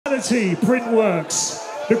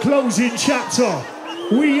Printworks, the closing chapter.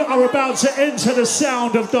 We are about to enter the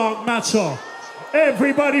sound of dark matter.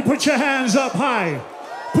 Everybody put your hands up high.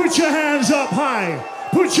 Put your hands up high.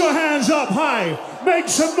 Put your hands up high. Make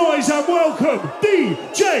some noise and welcome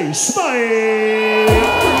DJ S.P.Y.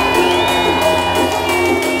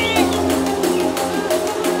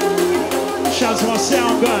 Shout to my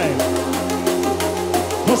sound guy.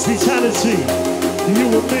 Hospitality,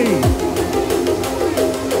 you and me.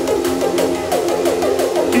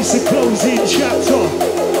 It's the closing chapter.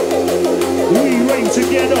 We reign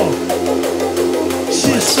together.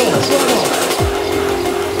 Sister, brother.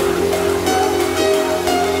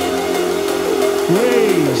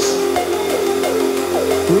 Raise.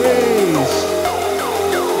 Raise.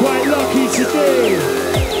 Quite lucky today.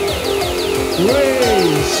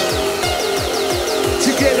 Raise.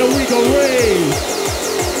 Together we go rave.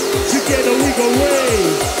 Together we go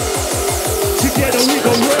rave. Together we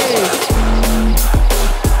go rave.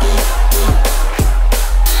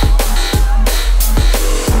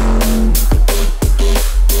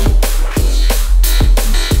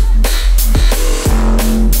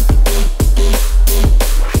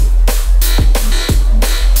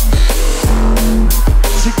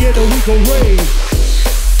 Go rave.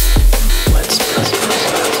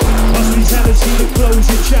 Hospitality, the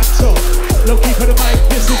closing chapter. Lowqui for the mic,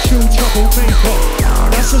 this a true troublemaker.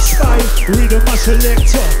 That's a style, rhythm, my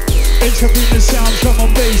selector. Enter bring the sound, drum and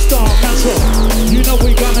bass, dark matter. You know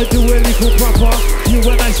we gonna do a little proper. You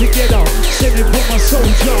and I together, send it for my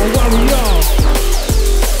soldier, warrior.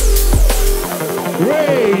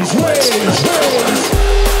 Raise, raise, raise.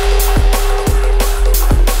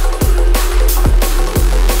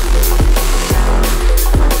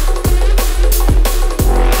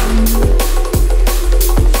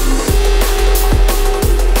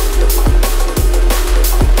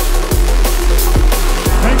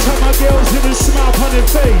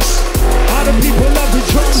 Face. How do people love the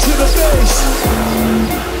drums in the face?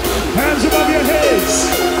 Hands above your heads.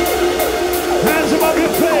 Hands above your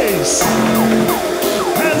face.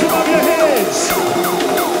 Hands above your heads.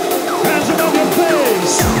 Hands above your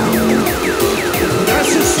face.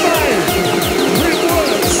 That's the style.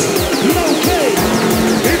 Printworks. Lowqui.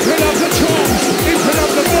 Imprint of the drums. Imprint of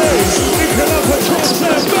the bass. Imprint of the drums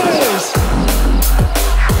and bass.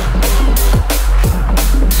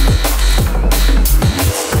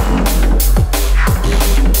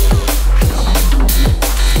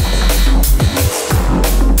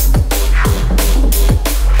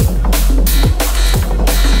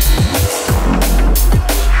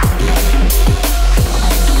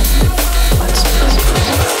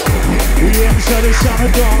 The sound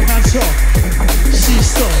of dark matter.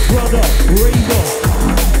 Sister, brother, raver.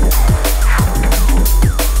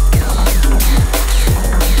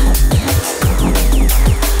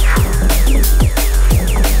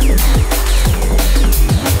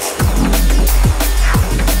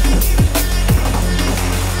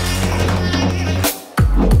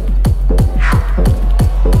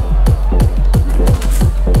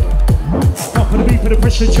 Up for the beat for the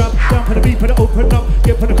pressure drop, down for the beat for the open up.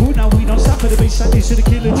 Get for the cool now, we don't stop for the bass and this is the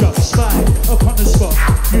killer drop. Slide up on the spot,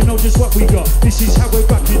 you know just what we got. This is how we're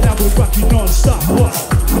rocking, now we're rocking non-stop. What?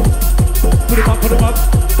 Put them up, put them up.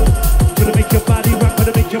 Put them make your body rock, put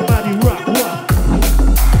them make your body rock. What?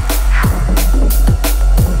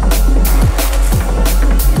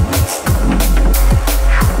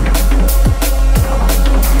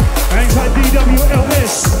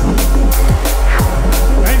 Anti-DWLS.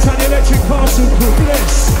 Anti-electric castle crew,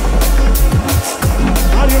 bless.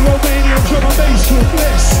 All your Romanian drum and bass crew,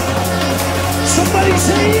 bless. Somebody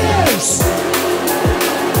say yes!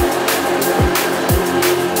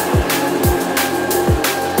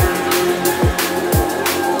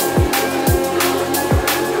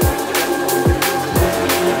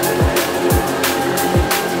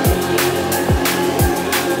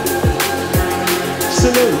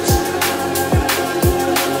 Salute.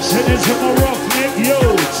 Send it to my roughneck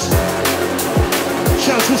youths.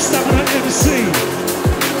 Shout to Stamina MC.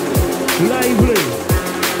 Lively.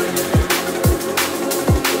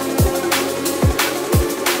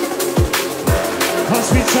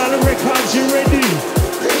 Hospital Records, you ready?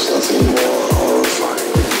 There's nothing more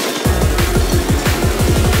horrifying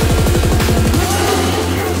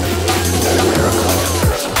than a miracle.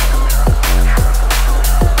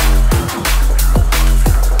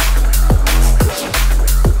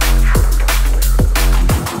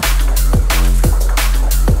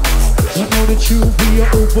 I know that you, we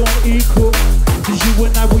are all born equal. Cause you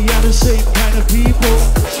and I, we are the same kind of people.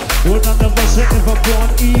 Well, none of us are ever born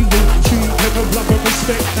evil. Treat them with love and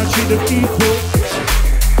respect, not treat them equal.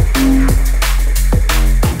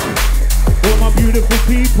 beautiful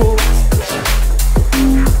people.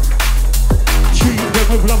 Treat them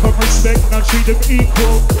with love and respect, now treat them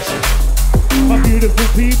equal. My beautiful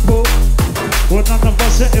people, well, none of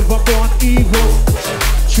us are ever born evil.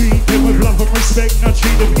 Treat them with love and respect, now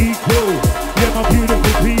treat them equal. Yeah, my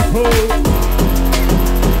beautiful people.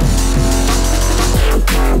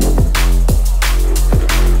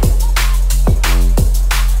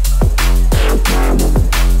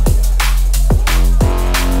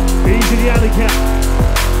 Easy the alley cat.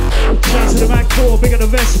 Shout to the Mac 4, big at the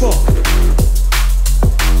Vespa.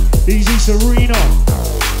 Easy Serena.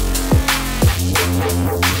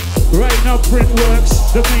 Right now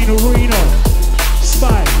Printworks, the main arena.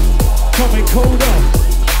 S.P.Y, coming colder.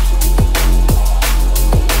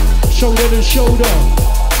 Shoulder to shoulder.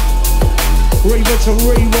 Raver to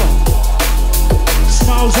raver.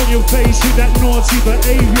 Smiles on your face with that naughty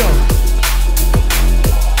behavior.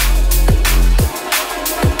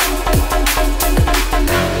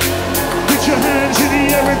 Put your hands in the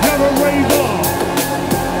air and grab a raver.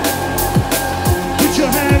 Put your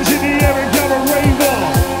hands in the air and grab a raver.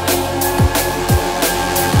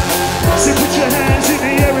 Say put your hands in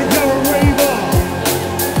the air and grab a raver.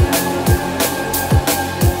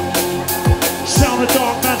 Sound of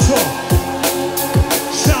dark matter.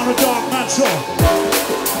 Sound of dark matter.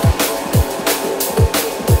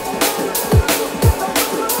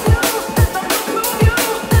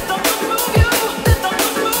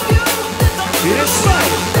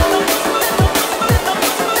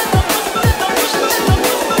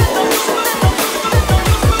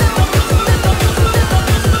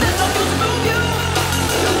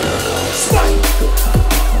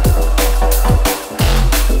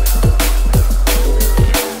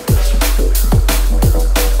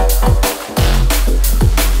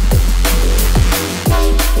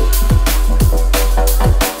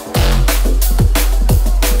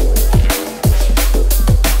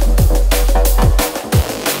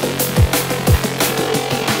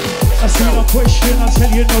 Question, I'll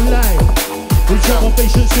tell you no lie. We try my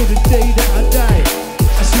patience till the day that I die.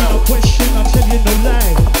 I see no question, I'll tell you no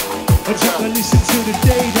lie. I try to listen till the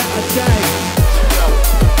day that I die.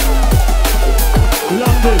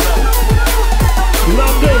 London,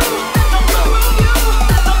 London,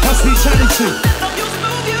 hospitality.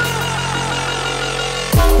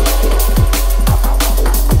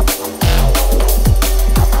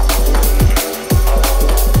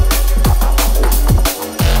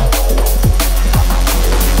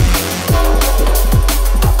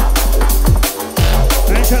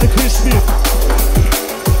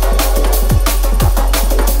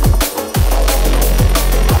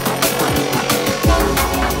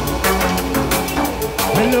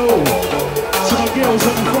 Hello to my girls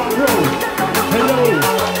on the front row. Hello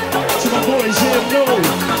to my boys here below.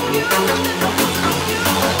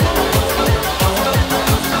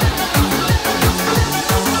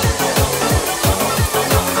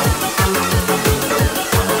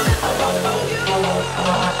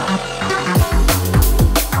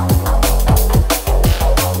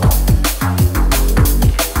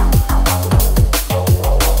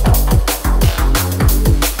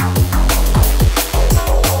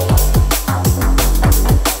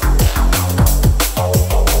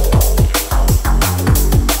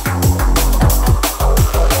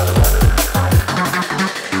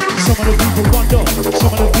 Some of the people wonder,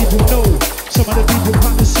 some of the people know, some of the people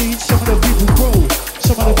plant the seeds, some of the people grow,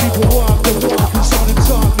 some of the people walk the walk, and some of them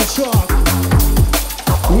talk the talk.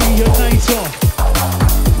 We unite up.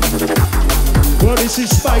 Well, this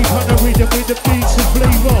is S.P.Y on the rhythm with the beats and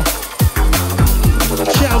flavor.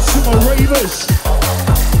 Shouts to my ravers.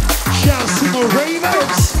 Shouts to my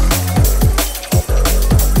ravers.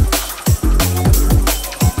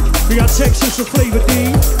 We got Texas for Flavor D.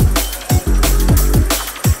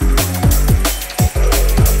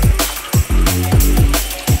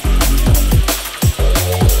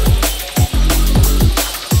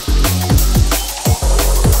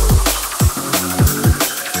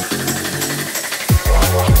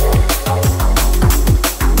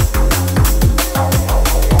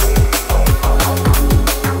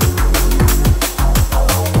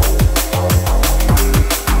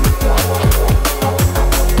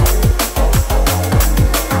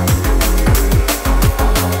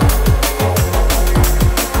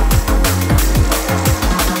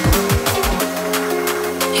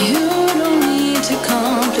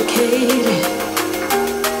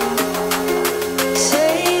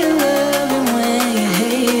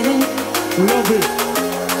 Love it.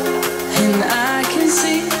 And I can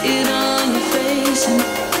see it on your face. And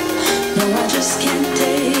no, I just can't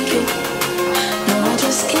take it. No, I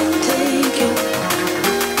just can't take it.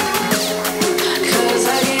 'Cause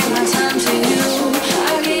I gave my time to you.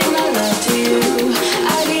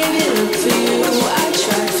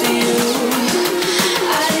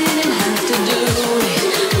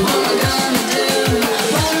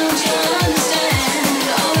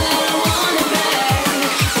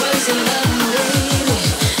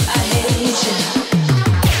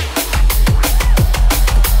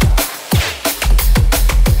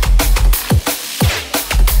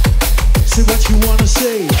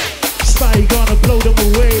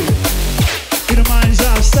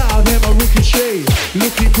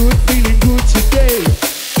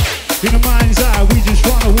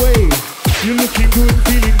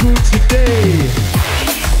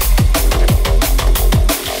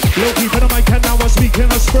 mic and now I speak and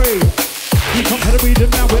I spray. You come to the rhythm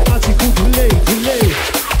now with article delay.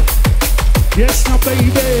 Yes, now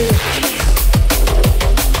baby.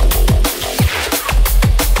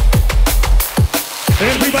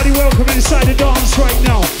 Everybody welcome inside the dance right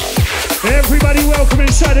now. Everybody welcome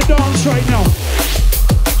inside the dance right now.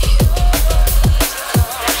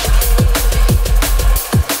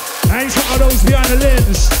 Ain't some of those behind the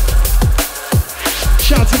lens.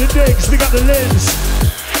 Shout to the dicks, they got the lens.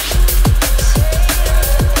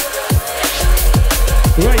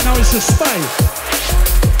 Right now it's a spy.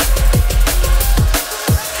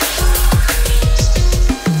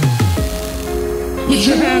 Put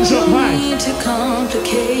your hands up high. You don't need to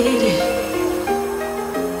complicate it.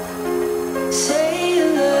 Say you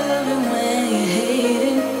love it when you're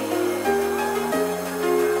hating,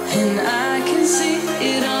 and I can see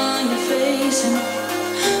it on your face. And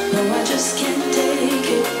no, I just can't take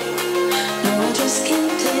it. No, I just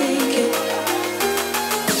can't take it.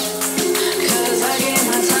 'Cause I gave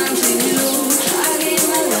my time to you. I gave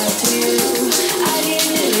my life to you. I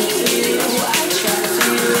gave it for you. I tried for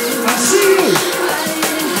you. I see you.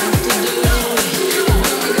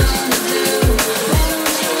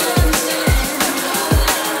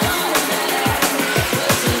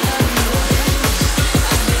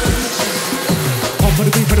 For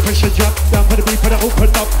the beat, for the pressure drop. Down for the beat, for the open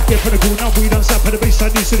up. Get for the cool, now we don't stop. For the bass, I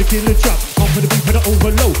need to the killer drop. On for the beat, for the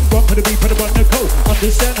overload. Run for the beat, for the run the code.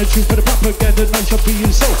 Understand the truth for the propaganda, no shall be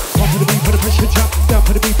so. On for the beat, for the pressure drop. Down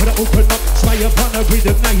for the beat, for the open up. Spy upon the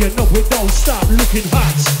rhythm, now you know it don't stop. Looking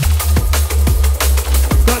hot.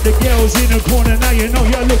 Got the girls in the corner, now you know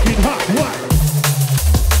you're looking hot. What?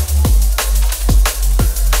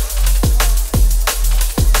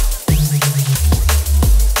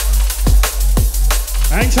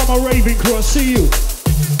 Anytime I'm raving crew, I see you.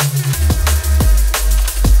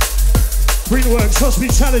 Printworks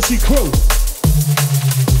hospitality crew.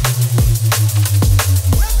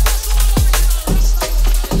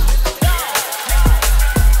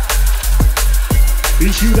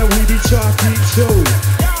 It's you that we be talking to.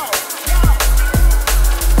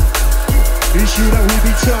 It's you that we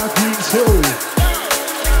be talking to.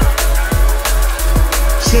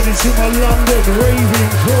 Send it to my London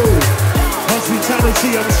raving crew.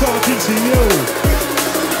 Hospitality, I'm talking to you.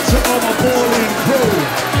 To all my balling crew.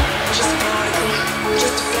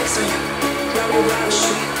 Just to flex on you. Round and round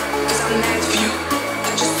shoot, 'cause I'm mad for you. I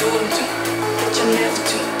just told him to, but you never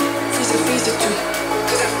to. Freeze it too,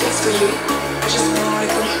 'cause I flex for you. I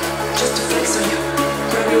just to flex on you.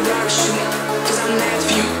 Round and round shoot, 'cause I'm mad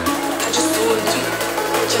for you. I just told him to,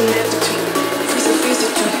 but you never to. Freeze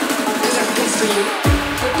it too, 'cause I flex for you.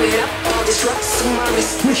 Whip it up, all these rocks on my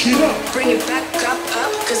wrist. Push it up. Bring it back up,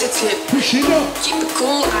 'cause it's hip. Push it up. Keep it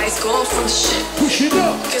cool, eyes go from the shit. Push it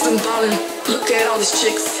up. 'Cause I'm ballin', look at all these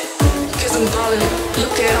chicks. 'Cause I'm ballin',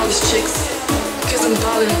 look at all these chicks. 'Cause I'm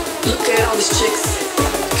ballin', look at all these chicks.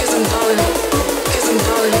 'Cause I'm ballin', 'cause I'm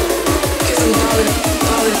ballin', 'cause I'm ballin',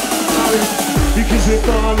 ballin'. Because we're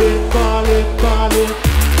ballin'.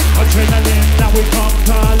 Adrenaline, now we come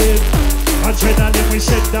calling. Adrenaline, we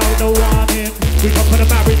send down the warning. We come for the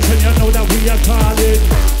marriage and you know that we are calling.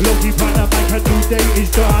 Looking for the mic, a new day is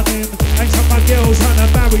dawning. And some of my girls on the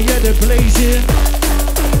marry, yeah, they're blazing.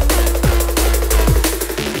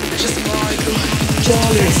 Just ballin'.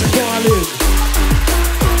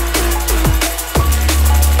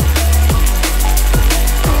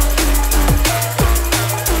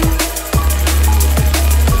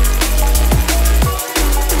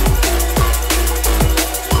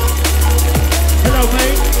 Hello,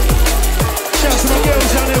 mate. Shout to my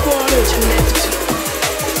girls on there, ballin'.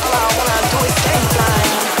 All I wanna do is stay fly.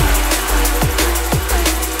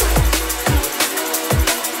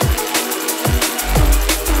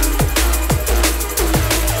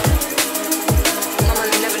 Mama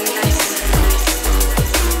never nice.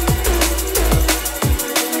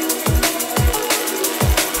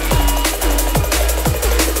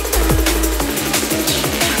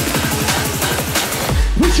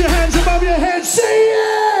 Put your hands above your head, say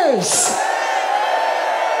yes!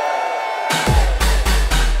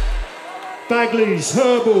 Bagley's,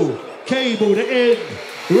 Herbal, Cable, the end.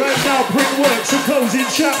 Right now, Printworks, a closing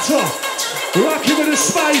chapter. Rocking with the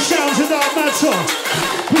spy sounds and that matter.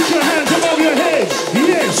 Put your hands above your heads,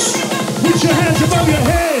 yes! Put your hands above your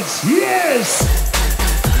heads, yes!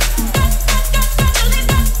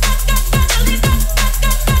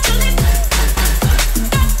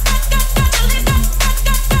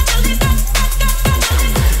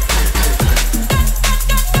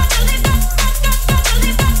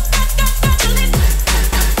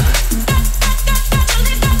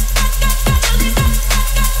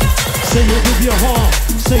 Say it with your heart,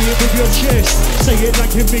 say it with your chest. chest. Say it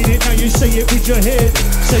like you mean it, now you say it with your head.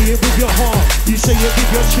 Say it with your heart, you say it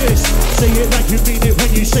with your chest. Say it like you mean it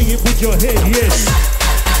when you say it with your head, yes.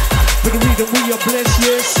 For the reason we are blessed,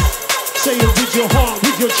 yes. Say it with your heart,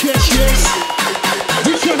 with your chest, yes.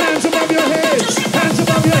 Put your hands above your heads, hands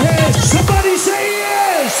above your heads. Somebody say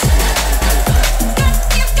yes.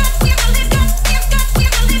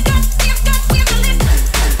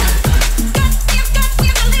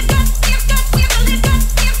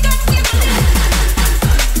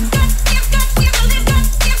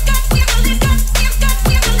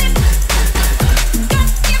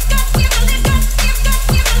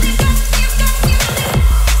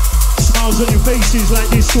 Smiles on your faces like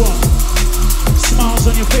this one. Smiles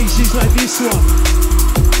on your faces like this one.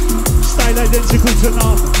 Style identical to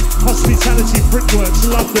none. Hospitality, Printworks,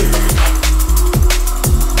 London.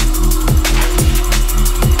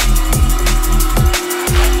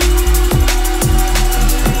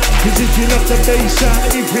 Cause if you love the bass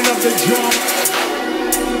sound, if you love the drum.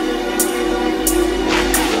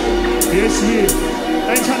 Yes, yeah.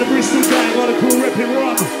 Ain't trying to Bristol gang, what a cool repping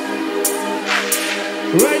run.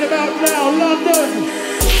 Right about now, London.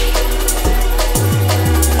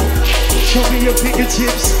 Show me your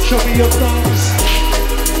fingertips, show me your thumbs.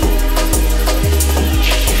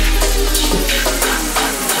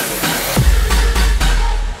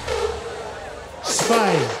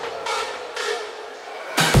 S.P.Y.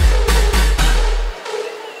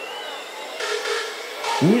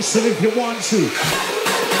 Whistle if you want to.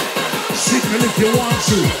 Signal if you want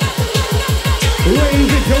to.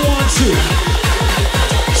 Rave if you want to.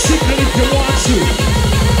 Signal if you want to.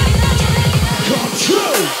 Come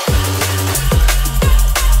true.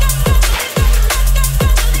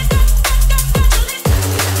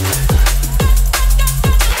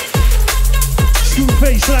 Screw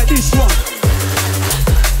face like this one.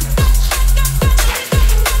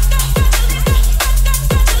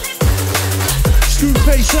 Screw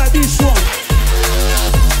face like this one.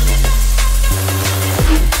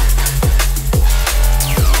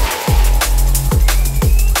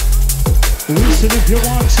 Whistle if you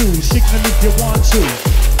want to, signal if you want to.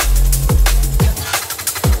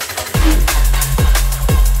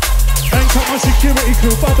 Ain't got my security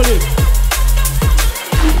crew bubbling.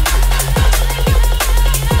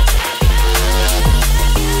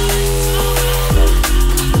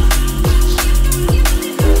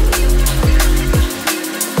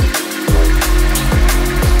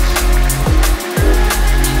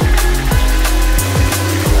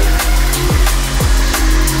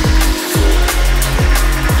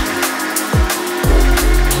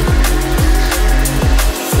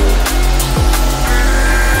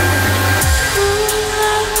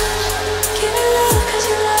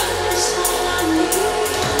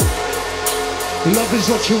 Love is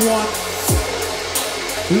what you want.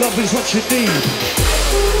 Love is what you need.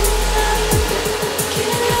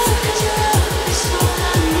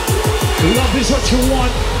 Love is what you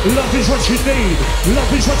want. Love is what you need.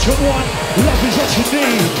 Love is what you want. Love is what you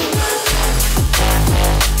need.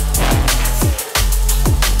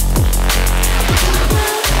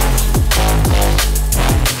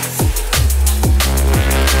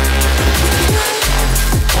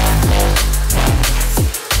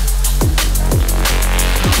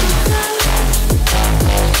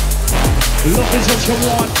 Love is what you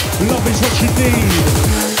want, love is what you need.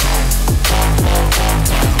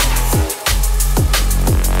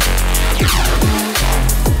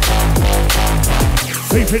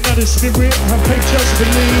 Faith in the spirit, have faith, just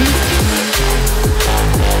believe.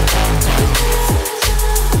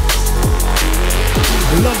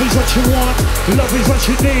 Love is what you want, love is what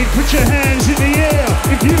you need. Put your hands in the air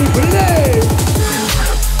if you believe.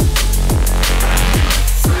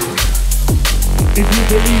 If you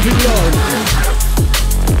believe in love.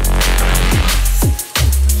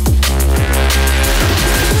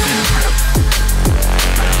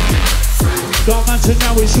 Don't matter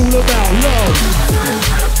now, it's all about love.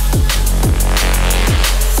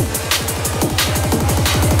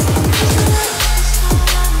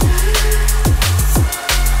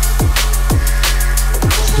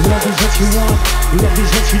 Love is what you want, love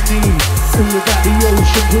is what you need. All about the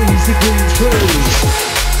ocean breeze, the green trees.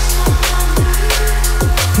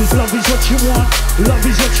 Cause love is what you want, love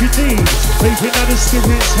is what you need. Faith in other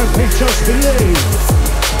spirits, have faith, just believe.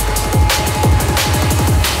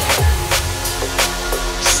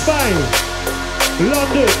 S.P.Y,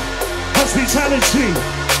 London, hospitality.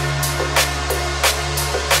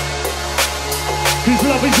 Cause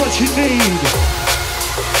love is what you need.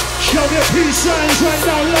 Show me a peace signs right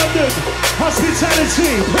now, London,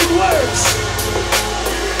 hospitality, Printworks.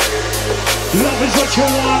 Love is what you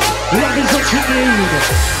want, love is what you need.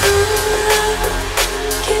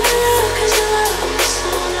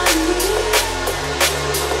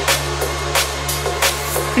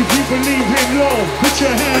 If you believe in love, put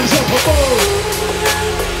your hands up above.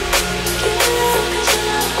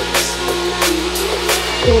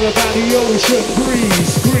 All about the ocean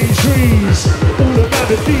breeze, green trees. All about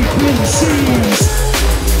the deep blue seas.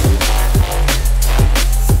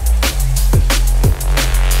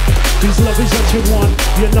 His love is what you want,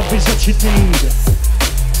 your love is what you need.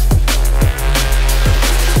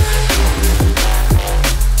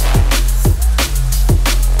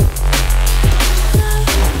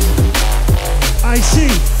 I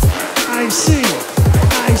see, I see,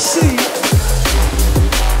 I see.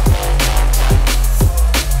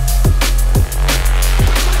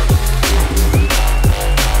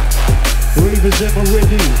 Ravers ever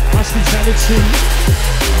ready, hospitality.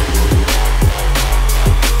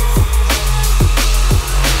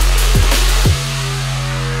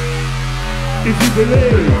 If you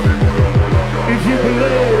believe, if you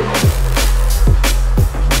believe.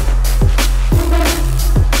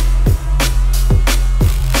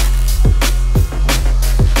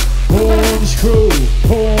 Horns crew,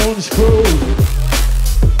 horns crew.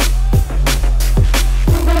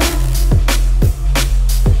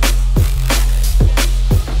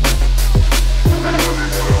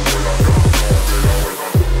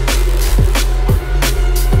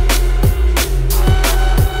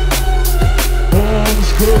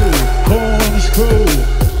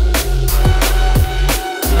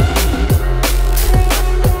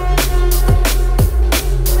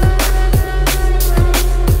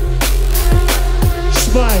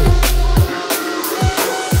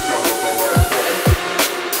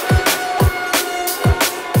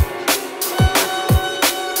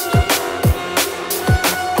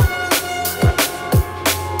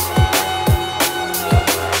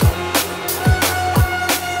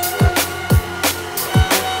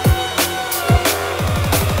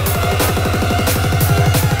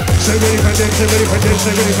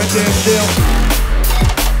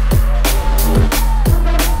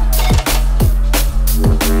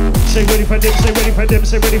 Say ready for them, say ready for them,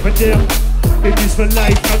 say ready for them. It is for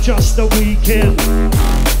life, not just a weekend.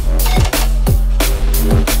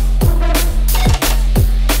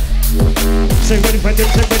 Say ready for them,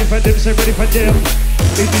 say ready for them, say ready for them.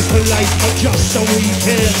 It is for life, not just a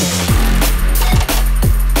weekend.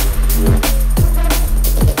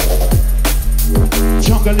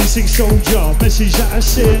 Jungleistic soldier, message that I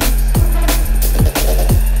send.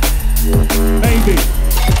 Maybe.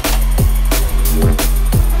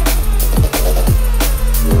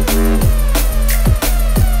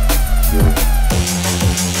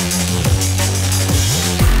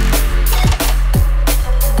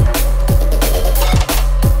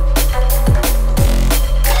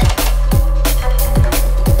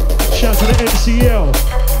 Shout to the MCL.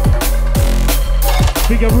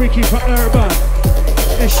 Big up Ricky for Urban.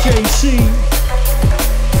 SJC,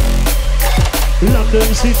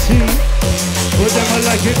 London City, but them I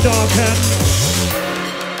like it dark and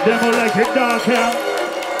them I like it dark and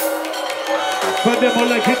but them I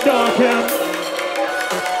like it dark and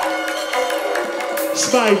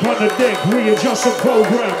Snipe on the deck, readjust the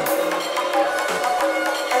program.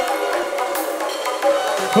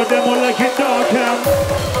 But them I like it dark and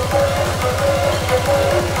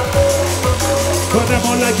but them I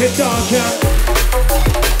like it dark and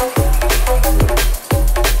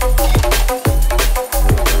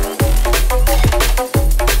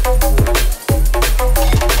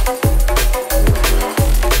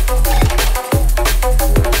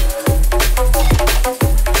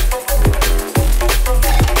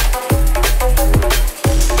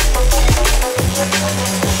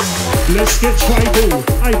Let's get tribal,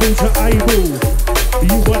 eyeball to eyeball.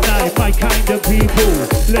 You and I, my kind of people.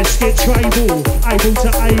 Let's get tribal, eyeball to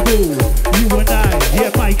eyeball. You and I,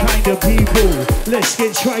 yeah, my kind of people. Let's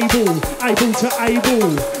get tribal, eyeball to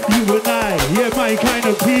eyeball. You and I, yeah, my kind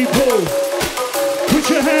of people. Put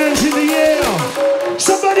your hands in the air.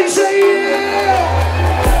 Somebody say yeah!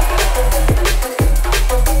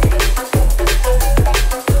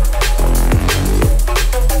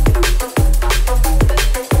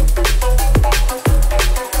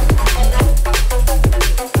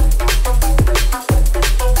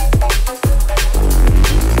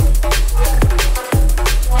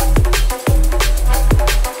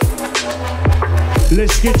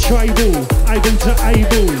 Let's get tribal, eyeball to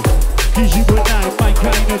eyeball. Cause you and I, my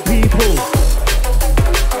kind of people.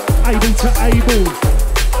 Eyeball to eyeball.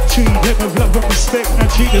 Treat them with love and respect and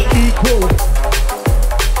treat them equal.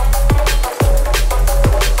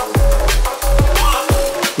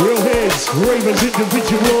 Real heads. Ravers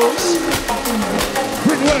individuals.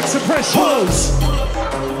 Printworks and press holes.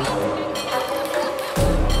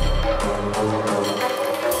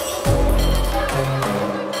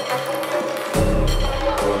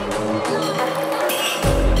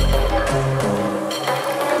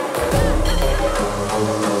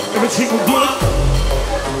 Everything will good.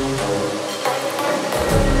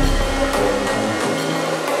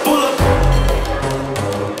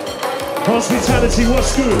 Hospitality,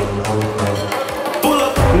 what's good?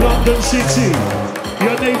 London City,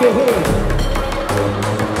 your neighborhood.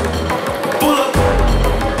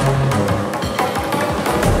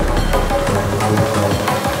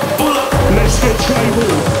 Let's get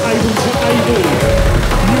tribal, able to able.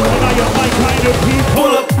 You and I are my kind of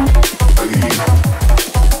people.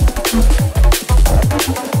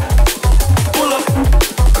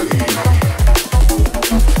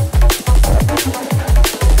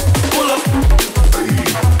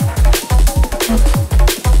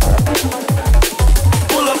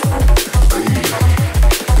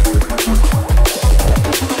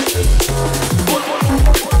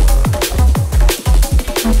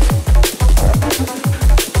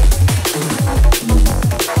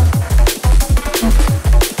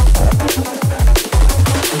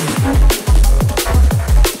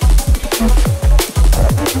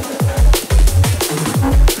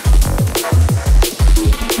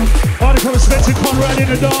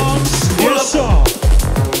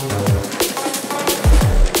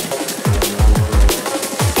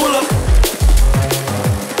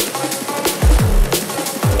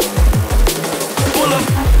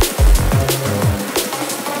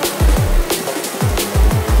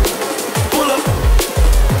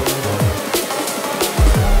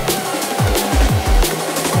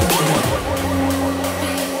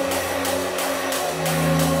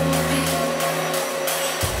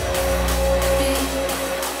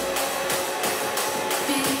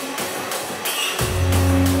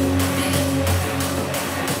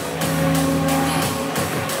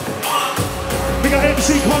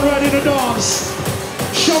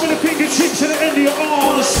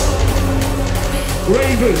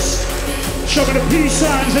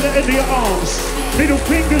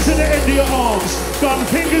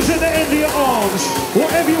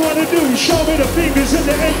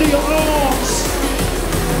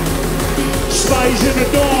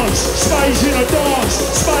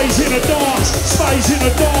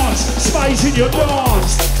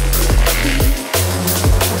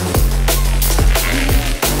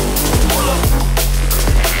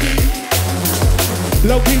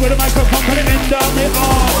 Lowqui with the microphone, put it in down the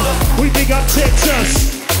arm. We big up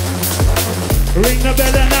Texas. Ring the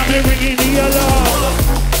bell and I'm ringing the alarm.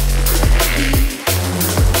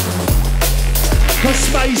 Cause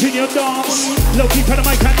S.P.Y's in your dance. Lowqui put the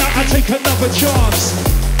mic and now I take another chance.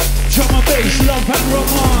 Drum and bass, love and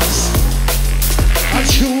romance. A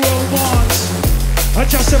true romance.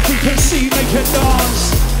 Adjust the frequency, make it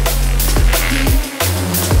dance.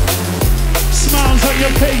 Smiles on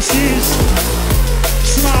your faces.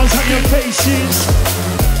 Smiles on your faces.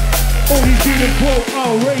 All these beautiful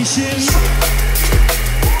are races.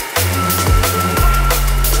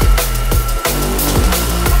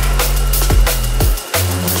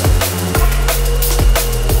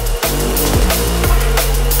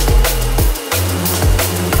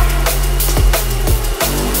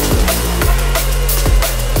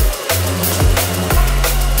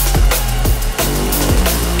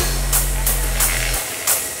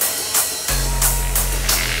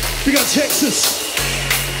 We got Texas.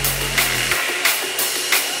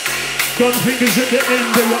 Gun fingers at the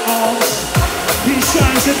end of your arms. Peace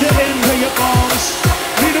signs at the end of your arms.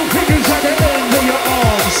 Middle fingers at the end of your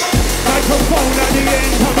arms. Microphone at the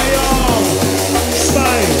end of my arm.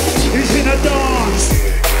 S.P.Y is in a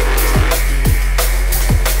dance.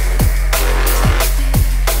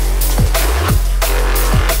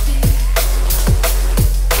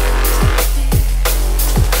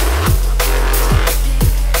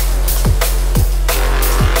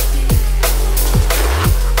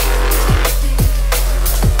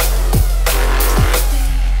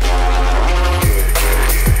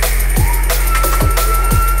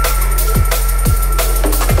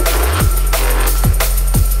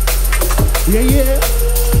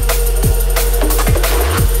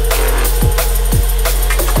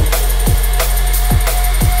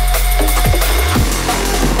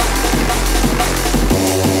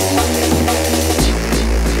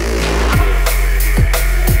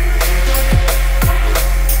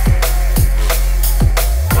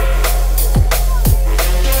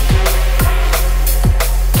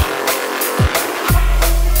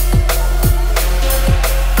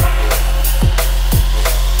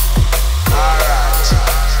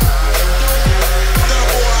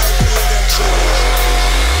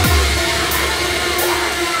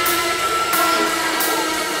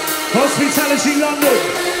 London.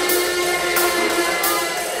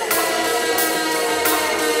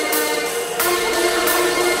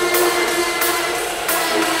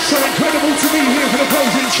 So incredible to be here for the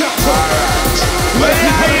closing chapter. Where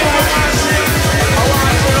you put it on? I want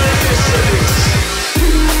to listen to this.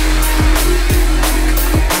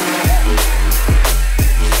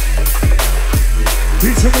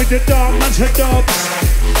 Beating with the dark man's head dubs.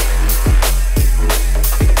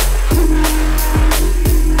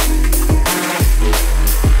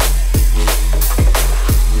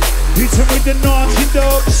 Beating with the naughty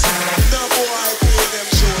dubs. No boy, feel them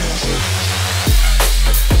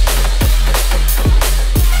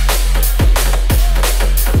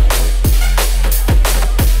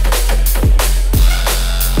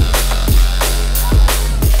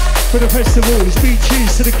for the festivals,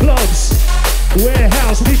 beaches to the clubs.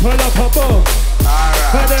 Warehouse, people up above.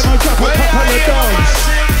 For them I drop a couple of dogs.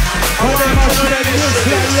 For them I shred this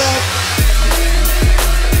like love.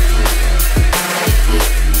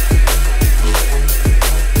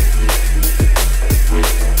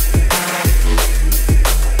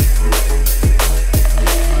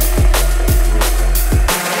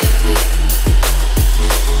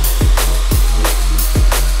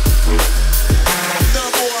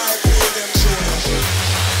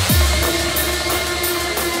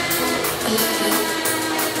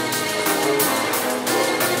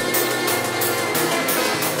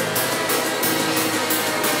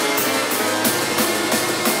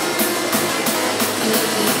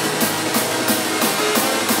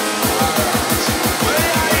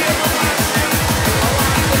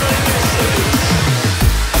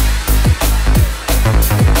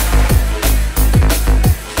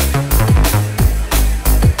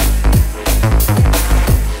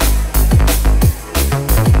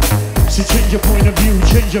 Change your point of view,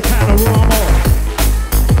 change your panorama.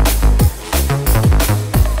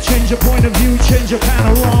 Change your point of view, change your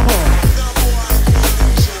panorama.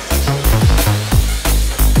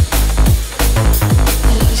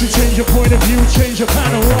 So change your point of view, change your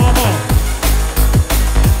panorama.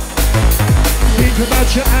 Think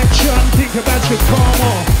about your action, think about your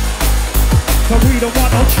karma. Cause we don't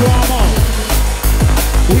want no drama.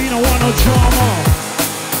 We don't want no drama.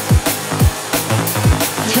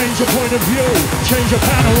 Change your point of view, change your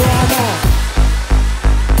panorama.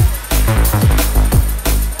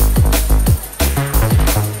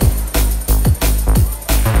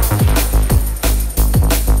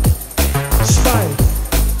 S.P.Y,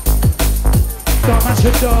 don't match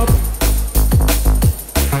your dub.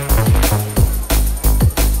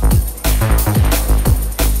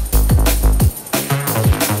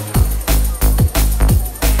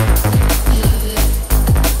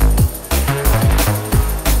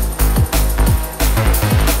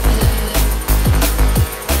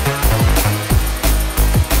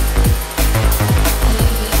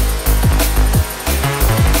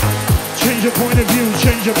 Change your point of view,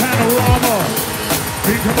 change your panorama.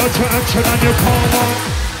 Think about your action and your karma.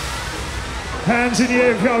 Hands in the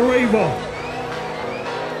air if you're a raver.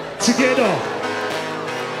 Together.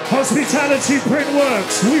 Hospitality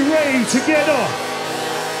Printworks, we rave together.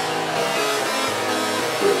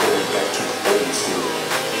 We're going back to the old school.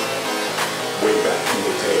 Way back in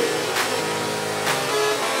the day.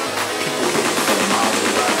 People came from miles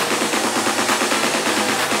around.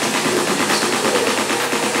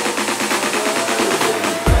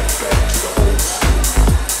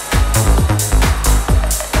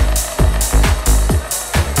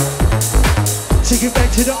 Take it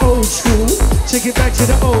back to the old school. Take it back to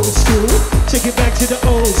the old school. Take it back to the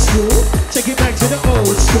old school. Take it back to the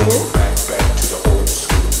old school. Back to the old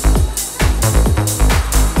school.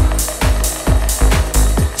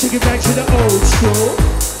 Take it back to the old school.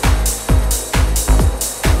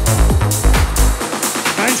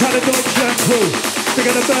 I ain't trying to dodge that crew. Think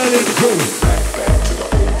of the Berlin crew. Back to the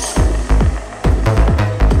old school.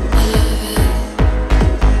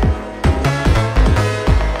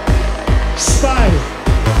 S.P.Y.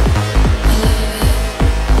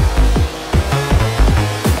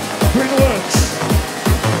 Printworks.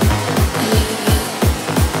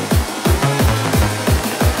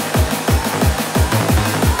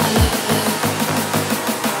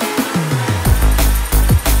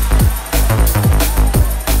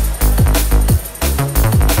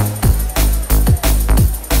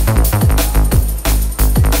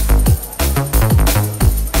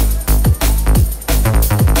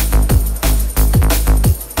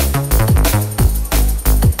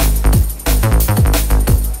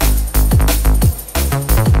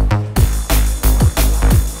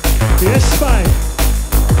 Yes, S.P.Y.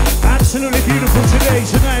 Absolutely beautiful today,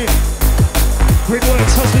 tonight.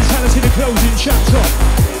 Printworks, hospitality, the closing chapter.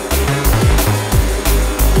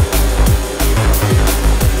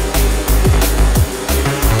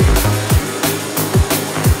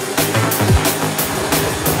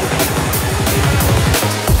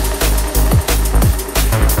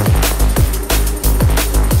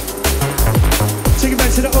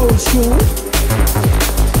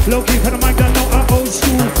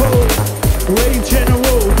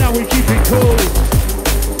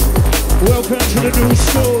 the new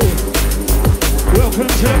school. Welcome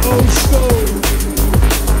to the old school.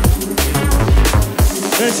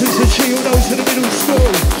 This is the chill, those to the middle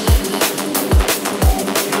school.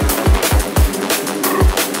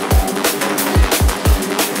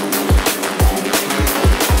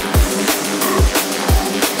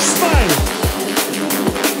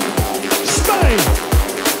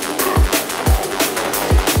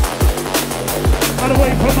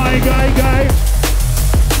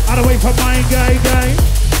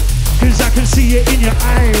 Cause I can see it in your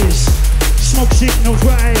eyes. Smoke signals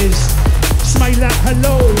rise. Smile like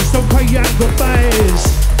hellos, don't pay out goodbyes.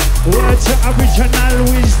 Word to original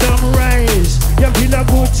wisdom rise. You feel a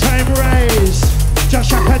good time rise.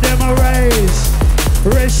 Just academic rise.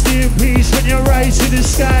 Rest in peace when you rise to the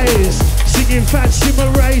skies. Singing fast in my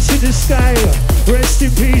rise to the sky. Rest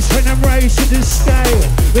in peace when I'm rise to the sky.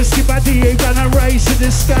 Let's keep my day gonna rise to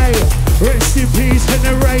the sky. Rest in peace when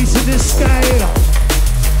I rise to the sky.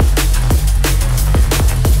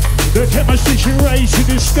 Look at my station rise to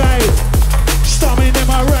the sky. Storming them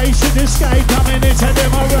I rise to the sky. Coming into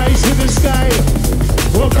them I rise to the sky.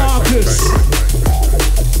 Well Marcus,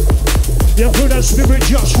 you feel that spirit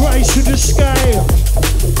just rise to the sky.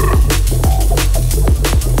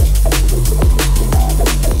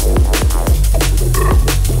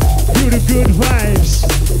 Feel the good vibes,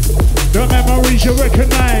 the memories you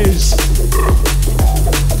recognize.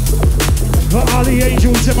 For all the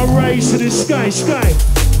angels in my rise to the sky, sky.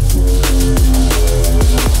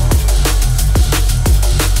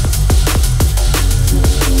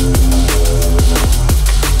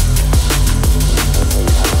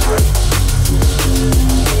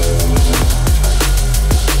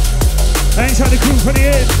 Ain't had the crew for the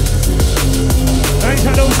end. Ain't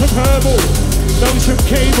had those from Herbal, those from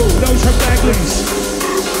Cable, those from Bagley's.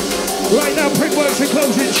 Right now, Printworks are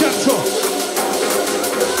closing chapter.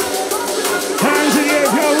 Hands in the air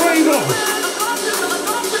if you're a raver.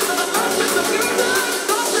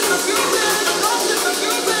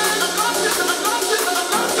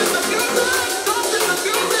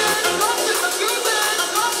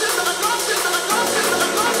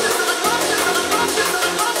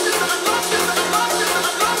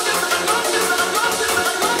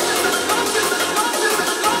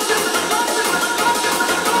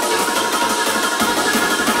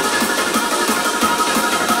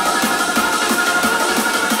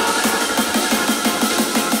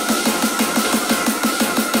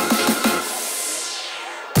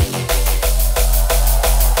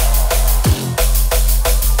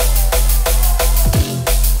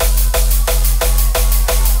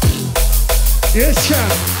 Yes,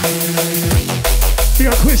 champ. We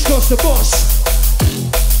got Chris Cross the boss.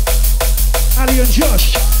 Ali and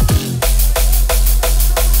Josh.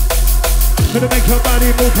 Gonna make her body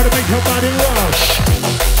move, gonna make her body rush.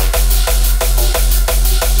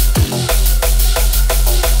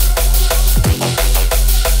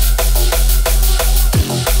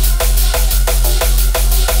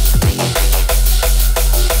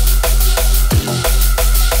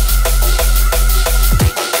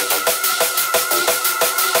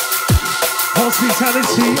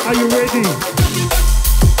 Hospitality, are you ready?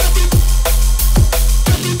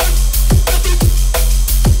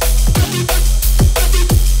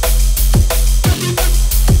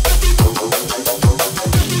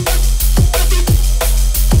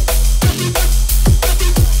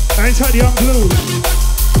 Inside the young blue.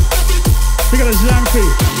 We got a Zamfi.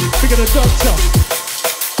 We got a doctor.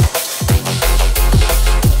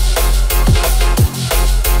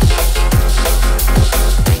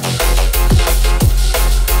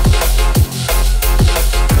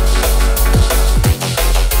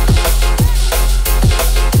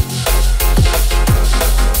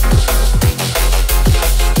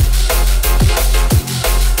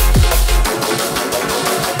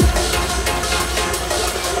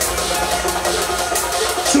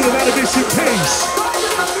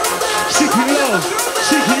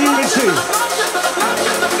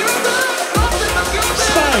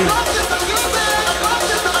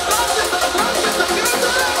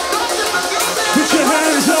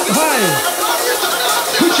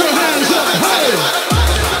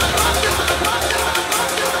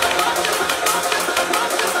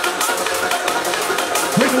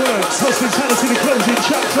 Hospitality, the closing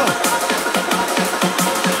chapter.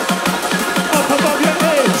 Up above your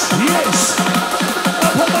heads, yes.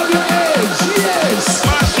 Up above your heads, yes.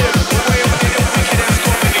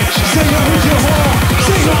 Say it with your heart,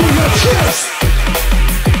 say it with your chest.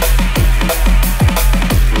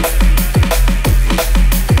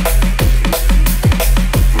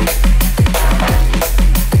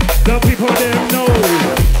 The people there know.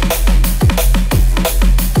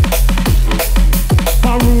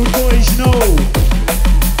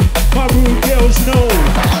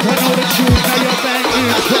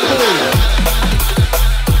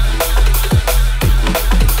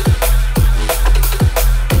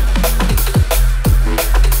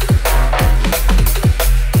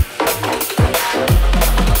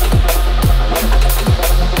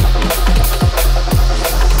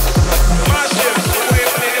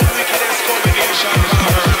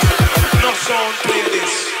 sound, play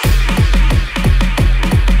this.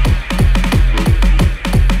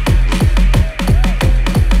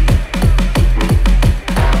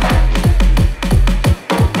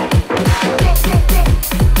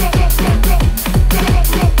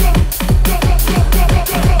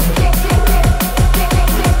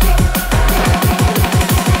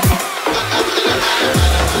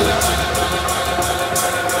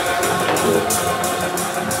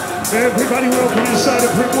 Everybody welcome inside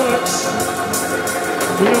of Printworks.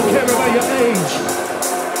 We don't care about your age,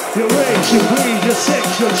 your race, your breed, your sex,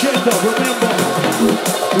 your gender. Remember,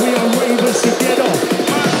 we are ravers together.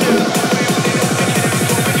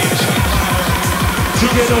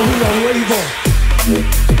 Together we are raver.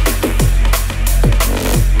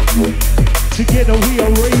 Together we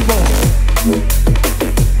are raver.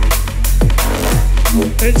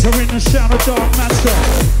 Entering the sound of Dark Master.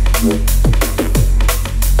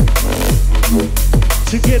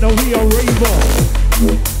 Together we are raver.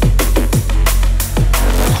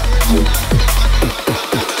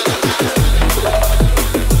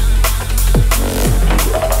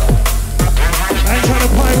 Anti the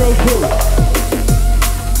pyro crew.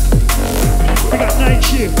 We got night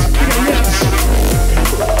shift. We got yes.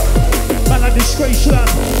 Man like disgrace land.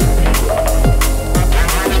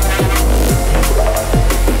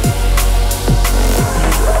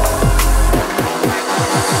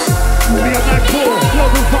 We got that core.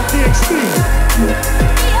 Global Pop DXB.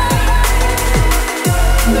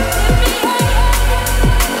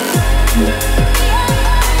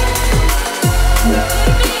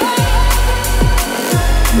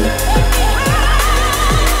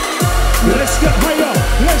 Let's get higher.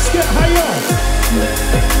 Let's get higher.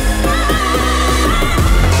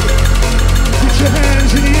 Put your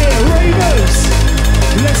hands in the air, ravers.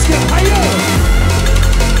 Let's get higher.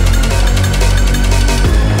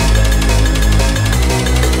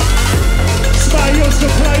 S.P.Y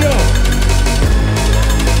supplier.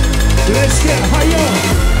 Let's get higher.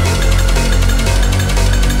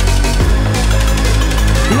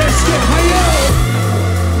 Let's get higher.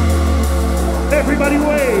 Everybody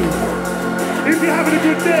wave. If you're having a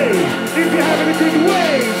good day, if you're having a good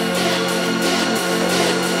wave.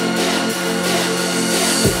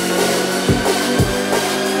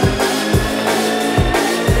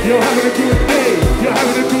 You're having a good day, you're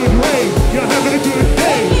having a good wave, you're having a good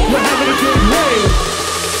day, you're having a good wave.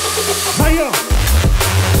 Higher.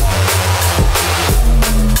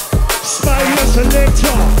 S.P.Y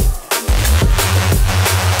selector.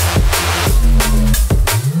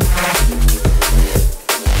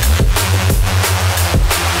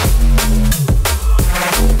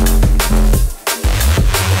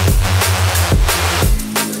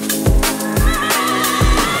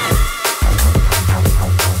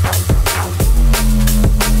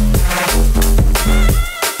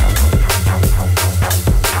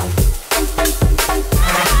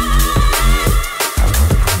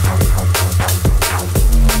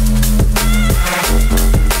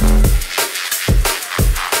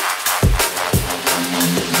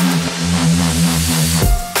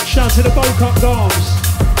 To the Bocup Garms.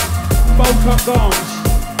 Bocup Garms.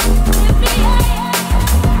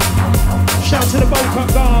 Shout to the Bocup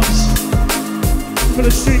Garms. For the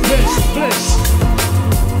street bliss.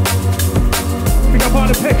 Big up on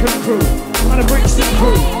the Peckham crew, on the Brixton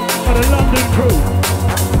crew, on the London crew.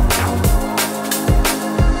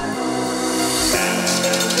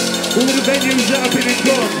 All the venues that have been and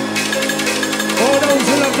gone. All those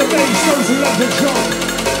who love the bass, those who love the drum.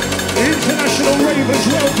 International ravers,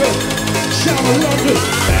 welcome. Shout out London.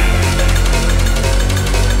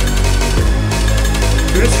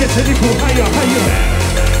 Let's get a little higher, higher.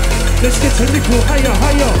 Let's get a little higher,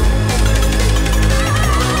 higher.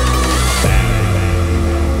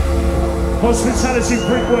 Hospitality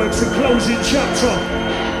Printworks, the closing chapter.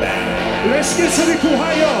 Let's get a little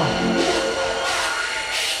higher.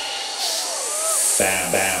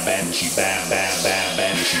 Bam bam bam she bam bam bam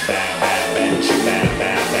bam she bam bam bam she bam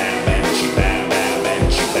bam bam bam she bam bam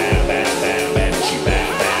bam she bam bam bam bam she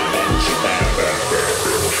bam bam bam she bam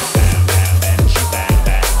bam bam she bam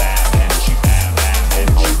bam bam she bam bam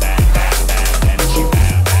bam she bam bam bam she bam bam bam she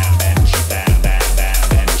bam bam bam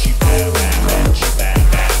she bam bam bam she bam bam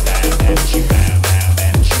bam she bam bam bam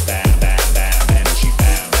she bam bam bam she bam bam bam she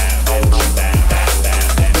bam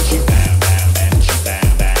bam bam she bam bam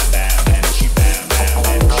bam she bam bam bam she bam.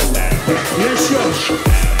 Yes, yo.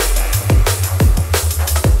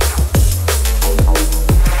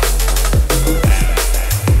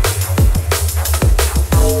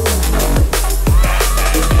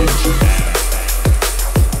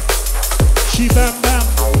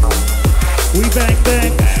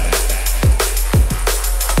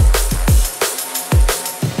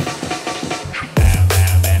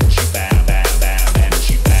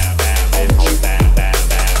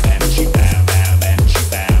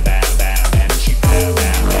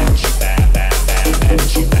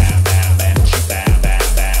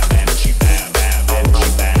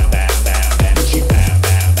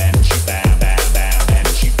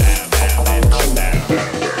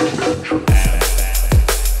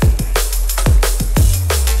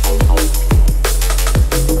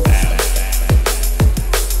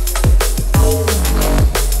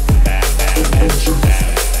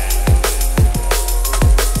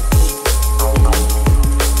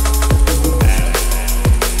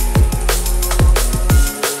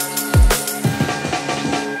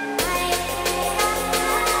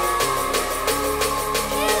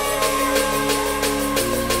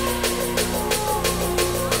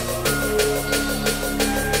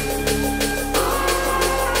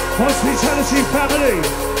 Hospitality family.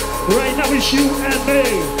 Right now it's you and me.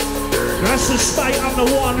 That's the S.P.Y, I'm the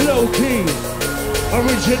one Lowqui.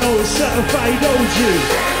 Original certified OG.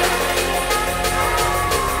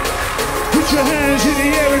 Put your hands in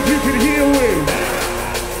the air if you can hear me.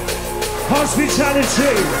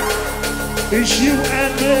 Hospitality. It's you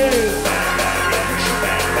and me.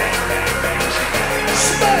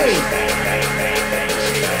 S.P.Y.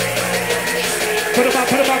 Put them up,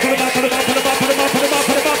 put them up, put them up, put them up, put them up, put them up, put them up,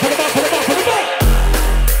 put them up, put them up, put them up, put them up.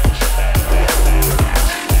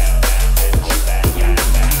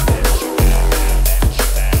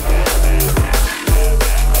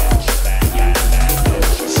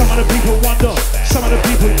 Some of the people wonder, some of the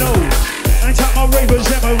people know. I tap my ravers,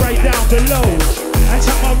 them are right down below. I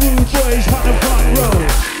tap my rude boys on the front row.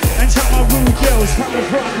 I tap my rude girls on the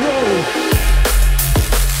front row.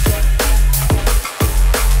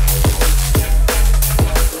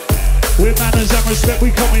 With manners and respect,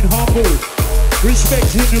 we coming humble.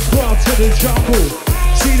 Respecting the craft to the jungle.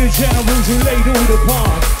 See the generals who laid all the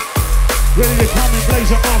path. Ready to come and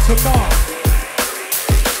blaze up after mark.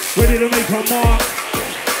 Ready to make a mark.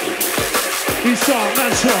 It's our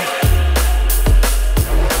matchup.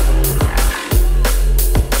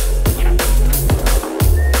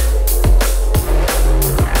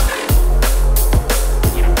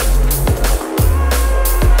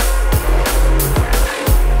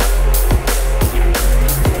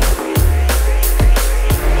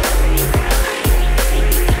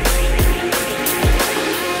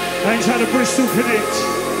 How the Bristol connect.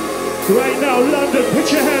 Right now, London,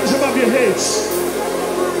 put your hands above your heads.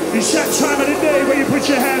 It's that time of the day where you put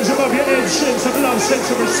your hands above your head, sense of love, sense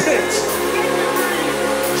of respect.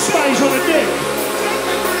 S.P.Y's on the deck.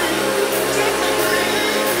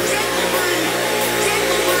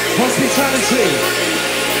 Hospitality.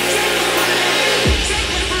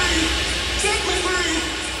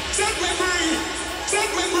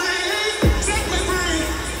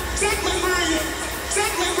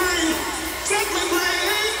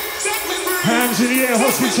 Hands in the air,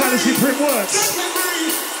 hospitality, Printworks.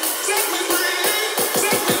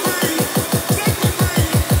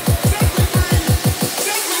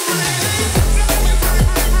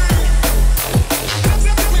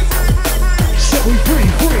 Set we free,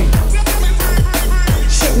 free.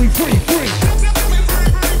 Set we free, free.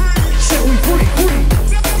 Set we free, free.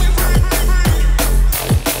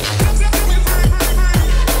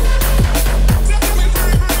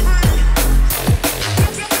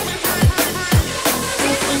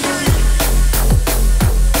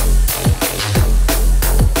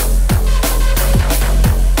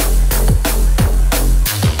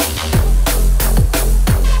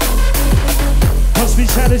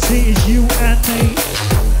 Hospitality is you and me.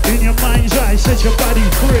 In your mind's eye, set your body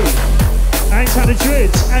free. I ain't trying to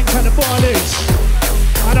dreads, I ain't trying to ballers.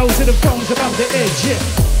 I know to the phones above the edge, yeah.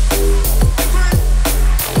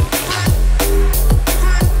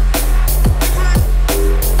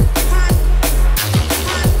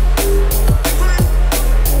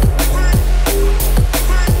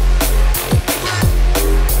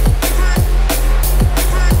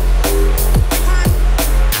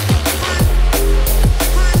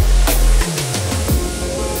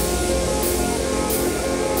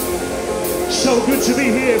 So good to be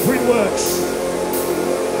here, Printworks.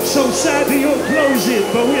 So sad that you're closing,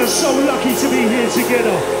 but we are so lucky to be here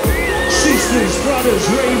together. Sisters, brothers,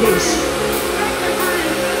 ravers.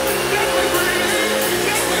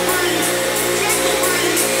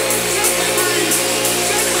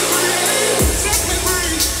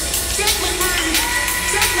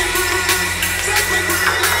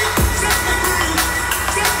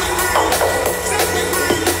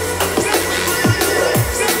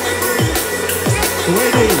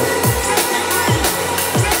 Ready.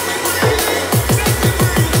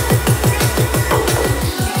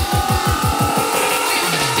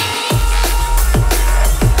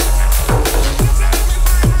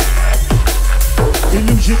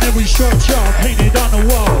 Illusionary structure painted on the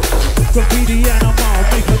wall. Graffiti animal,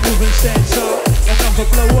 make a move and stand tall. Another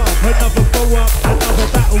blow up, another blow up, another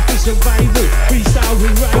battle for survival. Freestyle, we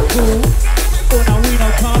right cool. Oh, now we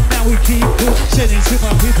don't come, now we keep cool. Sending to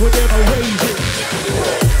my people, they're raising.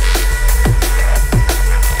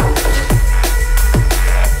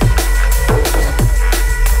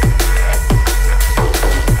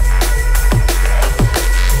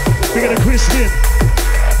 We got a Christian.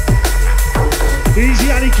 Easy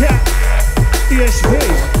Alley Cat. S.P.Y.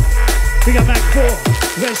 We got Mac 4.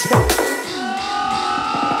 Vespa.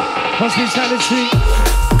 Hospitality.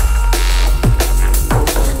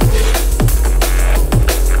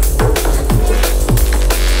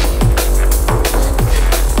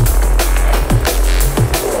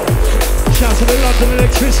 to the London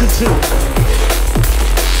electricity.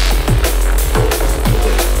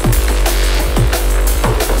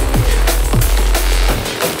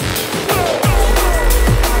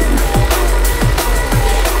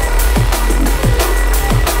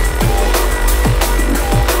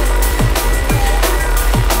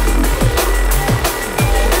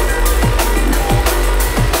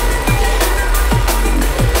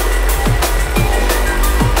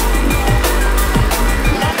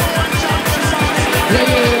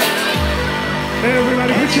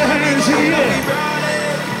 Everybody put your hands in the air.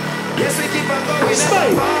 Yes, we keep on going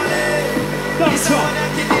Spade. Don't talk.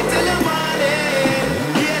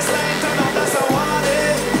 Yes, like turn up, that's a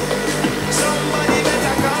warning. Somebody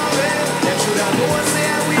better call me. Them should have known, say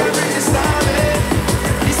we are really starving.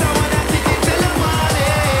 This I wanna kick it till the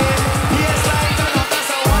morning. Yes, like turn up, that's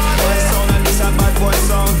a warning. Bad boy sound and this a bad boy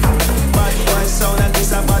sound. Bad boy sound and this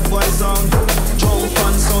a bad boy sound. Jump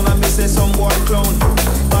on sound and me say some boy clown.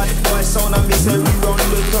 Bad boy sound and me say we run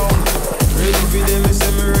the town. Ready for them, me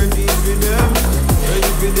say me ready for them.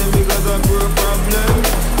 Ready for them because I grew a problem.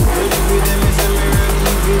 Ready for them, me say me ready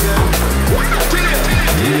for them.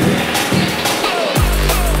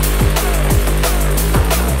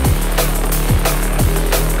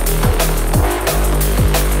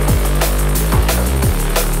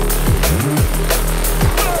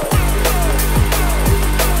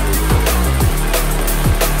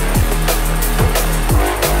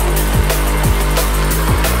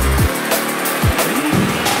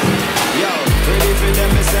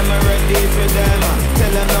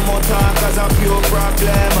 Tell them no more talk cause a pure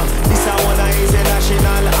problem. This a one is a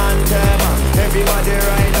national anthem. Everybody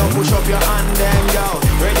right now push up your hand them, yo.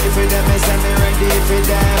 Ready for them, me say me ready for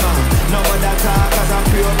them. No more talk cause a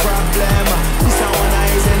pure problem. This a one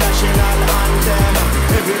is a national anthem.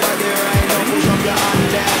 Everybody right now push up your hand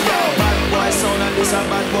them, yo. Bad boy sound and this a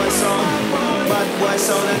bad boy sound. Bad boy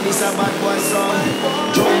sound and this a bad boy sound.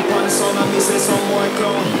 Jump on sound and me say some boy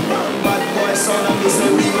clown. Bad boy sound and me say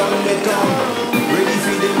we run the town. Ready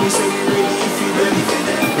for them, we say we ready for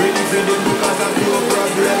them. Ready for them because of no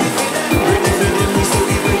problem. Ready for them, we say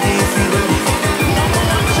we ready for them.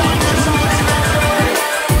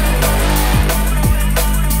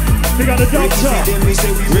 We got a doctor. Ready for them, we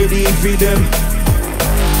say we ready for them.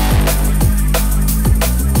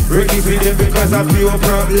 Ready for them because of no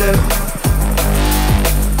problem.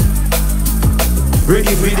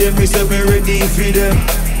 Ready for them, we say we ready for them.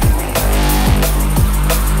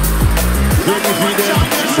 Ready for them,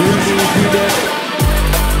 ready for them.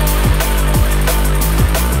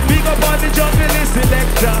 Big up on the jungle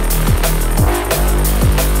selector.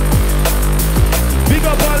 Big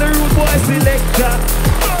up all the rude boy selector.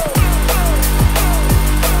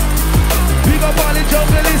 Big up all the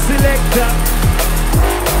jungle selector.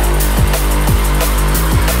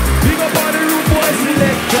 Big up all the rude boy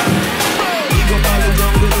selector. Big up all the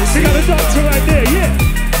jungle selector. We got a doctor right there, yeah.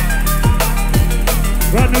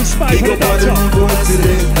 Brand new spike for the doctor.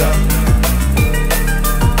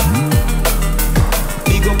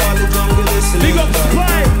 Big up all the jungle selector. Big up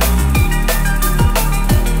Spike.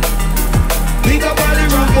 Big up all the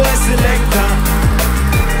rude boy selector.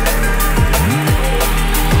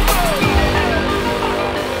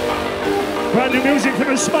 Brand new music from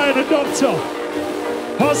the Spy and the Doctor.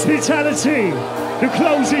 Hospitality. The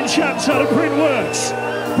closing chapter of Printworks.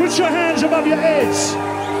 Put your hands above your heads.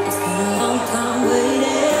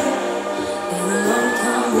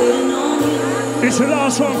 It's the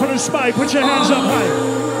last one for the Spy. Put your hands up high.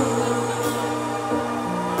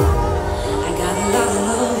 I got a lot of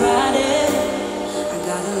love riding. I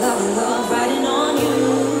got a lot of love riding on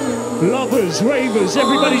you. Lovers, ravers,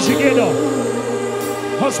 everybody together.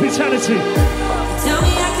 Hospitality. Tell me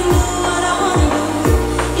I can do what I wanna do.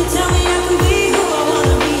 You tell me I can be who I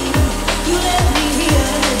wanna be. You let me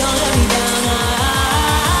here, don't let me down.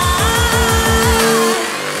 I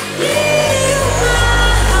give you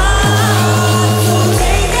my heart, so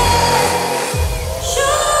take it.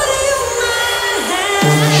 Show you my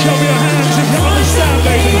hands. Show me your hands if you understand,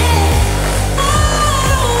 baby.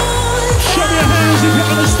 Show me your hands if you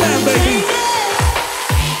understand, baby.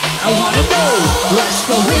 I wanna know what's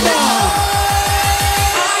going on.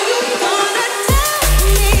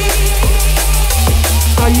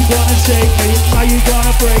 Are you gonna take me? Are you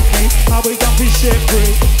gonna break me? Are we gonna be set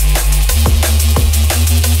free?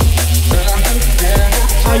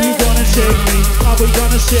 Are you gonna take me? Are we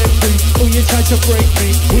gonna set free? Will you try to break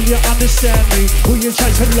me? Will you understand me? Will you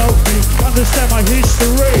try to love me? Understand my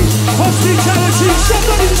history? Hospitality,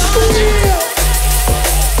 somebody scream!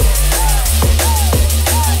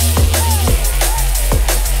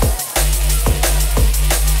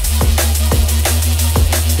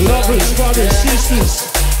 Lovers, brothers,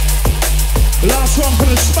 sisters. Last one for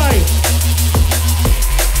the Spain.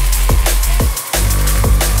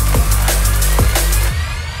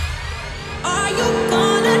 Are you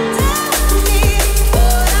gonna tell me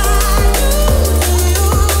what I do to you?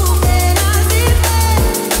 When I sit back,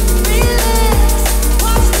 relax,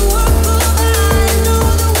 watch the world go by. Know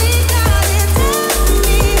that we got it. Tell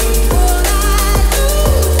me what I do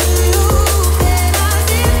to you. When I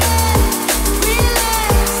sit back,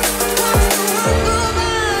 relax, watch the world go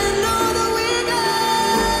by. Know that we got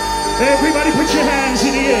it. Everybody put your hands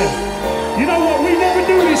in the air. You know what? We never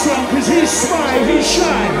do this one because he's S.P.Y, he's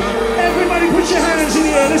shy. Everybody put your hands in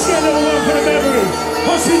the air. Let's get a little one for the memory.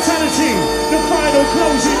 Hospitality, the final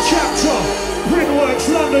closing chapter. Printworks,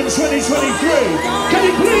 London 2023. Can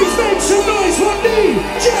you please make some noise for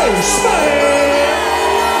DJ S.P.Y?